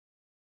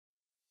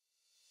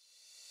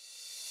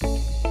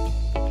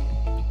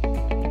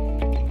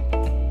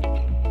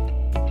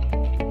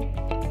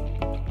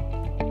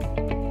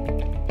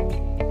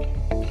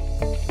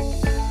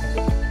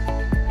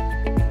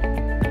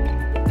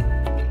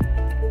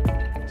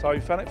So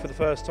FANUC for the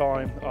first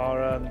time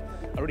are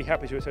really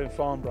happy to attend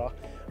Farnborough.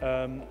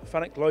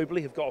 FANUC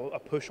globally have got a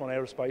push on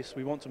aerospace.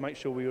 We want to make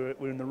sure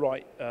we're in the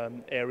right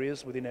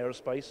areas within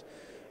aerospace,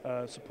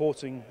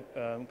 supporting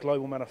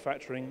global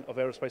manufacturing of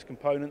aerospace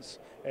components,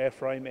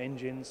 airframe,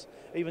 engines,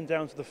 even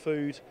down to the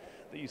food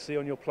that you see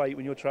on your plate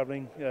when you're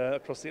travelling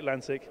across the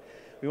Atlantic.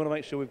 We want to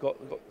make sure we've got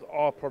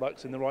our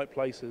products in the right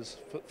places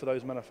for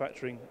those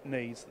manufacturing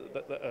needs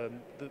that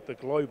the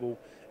global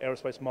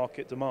aerospace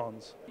market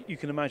demands. You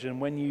can imagine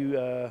when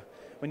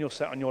you're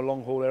sat on your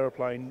long-haul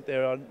aeroplane,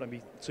 there are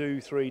maybe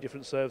 2-3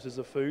 different services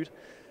of food,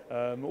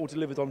 all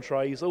delivered on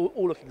trays, all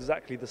look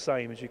exactly the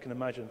same, as you can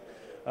imagine.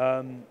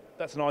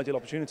 That's an ideal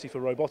opportunity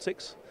for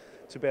robotics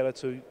to be able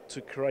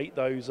to create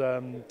those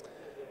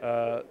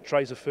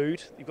trays of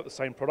food. You've got the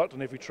same product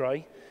on every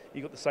tray.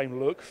 You've got the same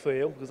look,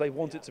 feel, because they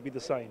want it to be the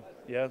same.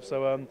 Yeah,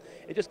 so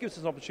it just gives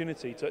us an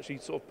opportunity to actually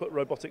sort of put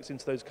robotics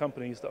into those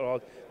companies that are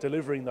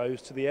delivering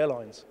those to the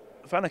airlines.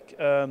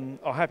 FANUC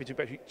are happy to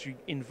actually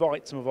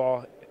invite some of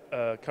our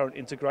current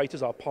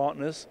integrators, our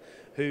partners,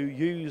 who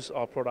use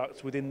our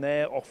products within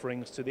their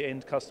offerings to the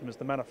end customers,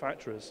 the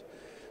manufacturers.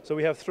 So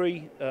we have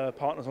 3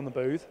 partners on the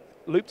booth.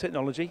 Loop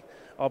Technology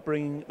are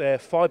bringing their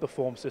fibre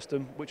form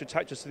system, which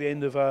attaches to the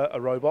end of a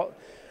robot.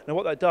 And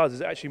what that does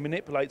is it actually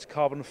manipulates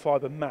carbon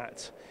fibre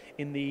mat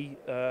in the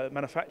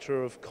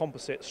manufacture of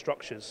composite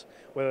structures,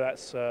 whether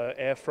that's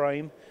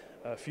airframe,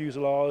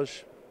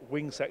 fuselage,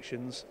 wing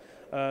sections.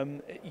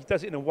 It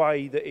does it in a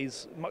way that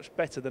is much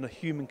better than a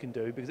human can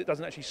do, because it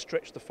doesn't actually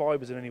stretch the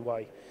fibres in any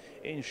way.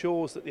 It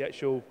ensures that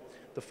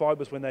the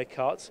fibres, when they're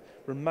cut,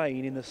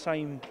 remain in the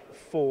same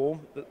form,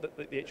 that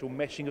the actual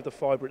meshing of the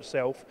fibre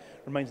itself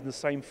remains in the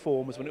same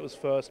form as when it was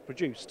first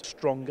produced.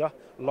 Stronger,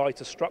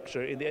 lighter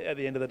structure at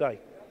the end of the day.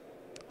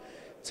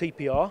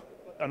 TPR,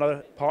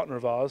 another partner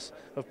of ours,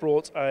 have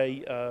brought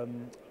a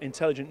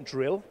intelligent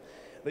drill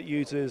that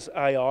uses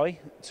AI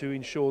to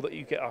ensure that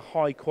you get a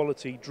high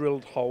quality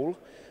drilled hole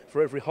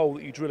for every hole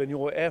that you drill in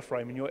your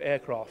airframe, in your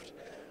aircraft.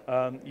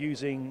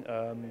 Using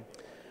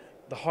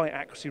the high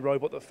accuracy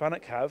robot that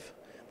FANUC have,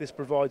 this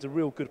provides a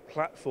real good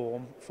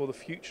platform for the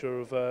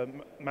future of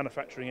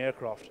manufacturing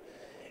aircraft.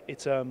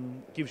 It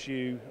gives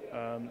you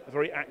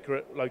very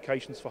accurate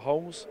locations for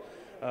holes,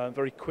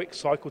 very quick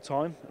cycle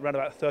time, around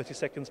about 30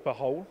 seconds per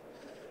hole.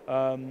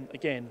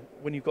 Again,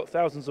 when you've got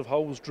thousands of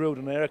holes drilled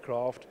in an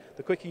aircraft,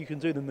 the quicker you can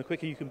do them, the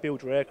quicker you can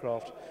build your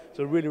aircraft.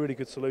 So a really, really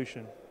good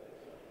solution.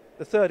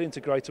 The third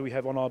integrator we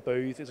have on our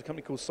booth is a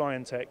company called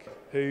Cyan Tec,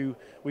 who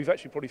we've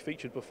actually probably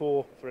featured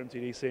before for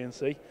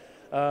MTDCNC.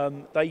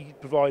 They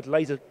provide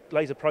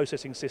laser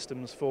processing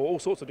systems for all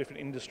sorts of different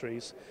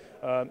industries,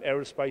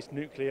 aerospace,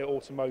 nuclear,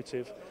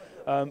 automotive.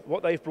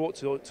 What they've brought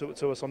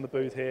to us on the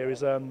booth here is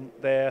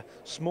their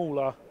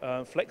smaller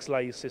flex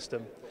lathe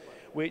system,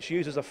 which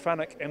uses a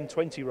FANUC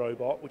M20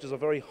 robot, which is a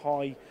very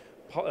high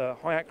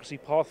accuracy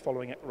path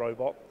following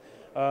robot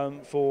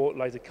for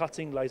laser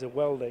cutting, laser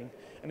welding,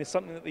 and it's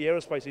something that the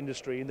aerospace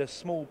industry, in their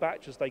small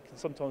batches they can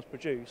sometimes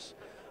produce,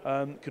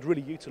 could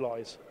really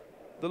utilise.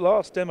 The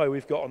last demo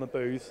we've got on the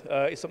booth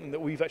is something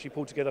that we've actually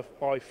pulled together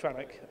by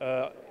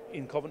FANUC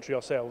in Coventry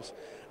ourselves,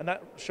 and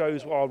that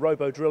shows our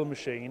Robodrill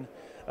machine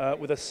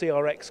with a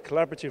CRX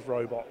collaborative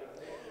robot.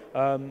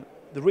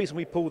 The reason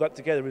we pulled that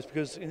together is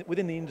because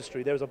within the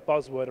industry there is a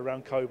buzzword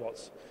around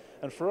cobots,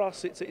 and for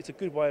us it's a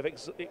good way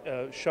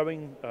of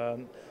showing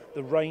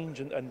the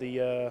range and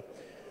the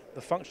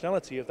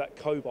functionality of that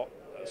cobot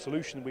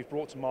solution that we've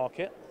brought to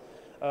market.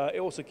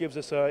 It also gives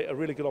us a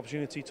really good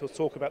opportunity to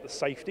talk about the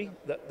safety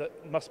that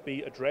must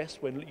be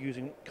addressed when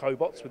using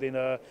cobots within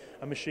a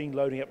machine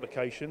loading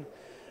application.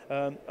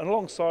 And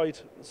alongside,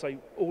 say,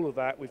 all of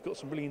that, we've got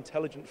some really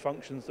intelligent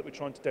functions that we're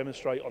trying to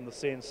demonstrate on the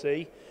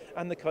CNC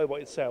and the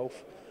cobot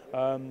itself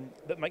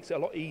that makes it a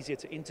lot easier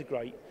to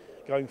integrate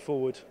going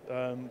forward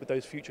with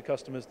those future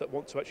customers that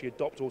want to actually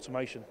adopt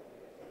automation.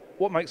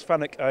 What makes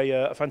FANUC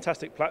a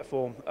fantastic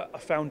platform, a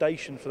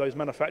foundation for those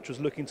manufacturers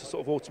looking to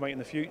sort of automate in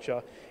the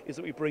future, is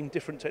that we bring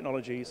different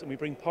technologies and we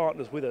bring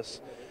partners with us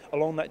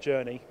along that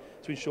journey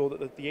to ensure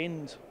that the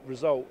end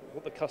result,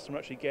 what the customer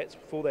actually gets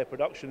for their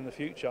production in the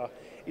future,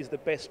 is the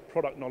best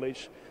product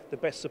knowledge, the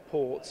best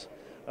support,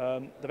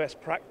 the best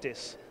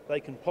practice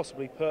they can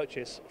possibly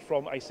purchase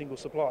from a single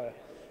supplier.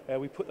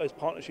 We put those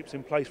partnerships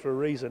in place for a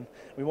reason.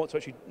 We want to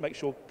actually make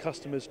sure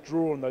customers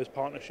draw on those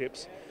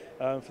partnerships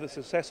for the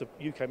success of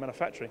UK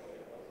manufacturing.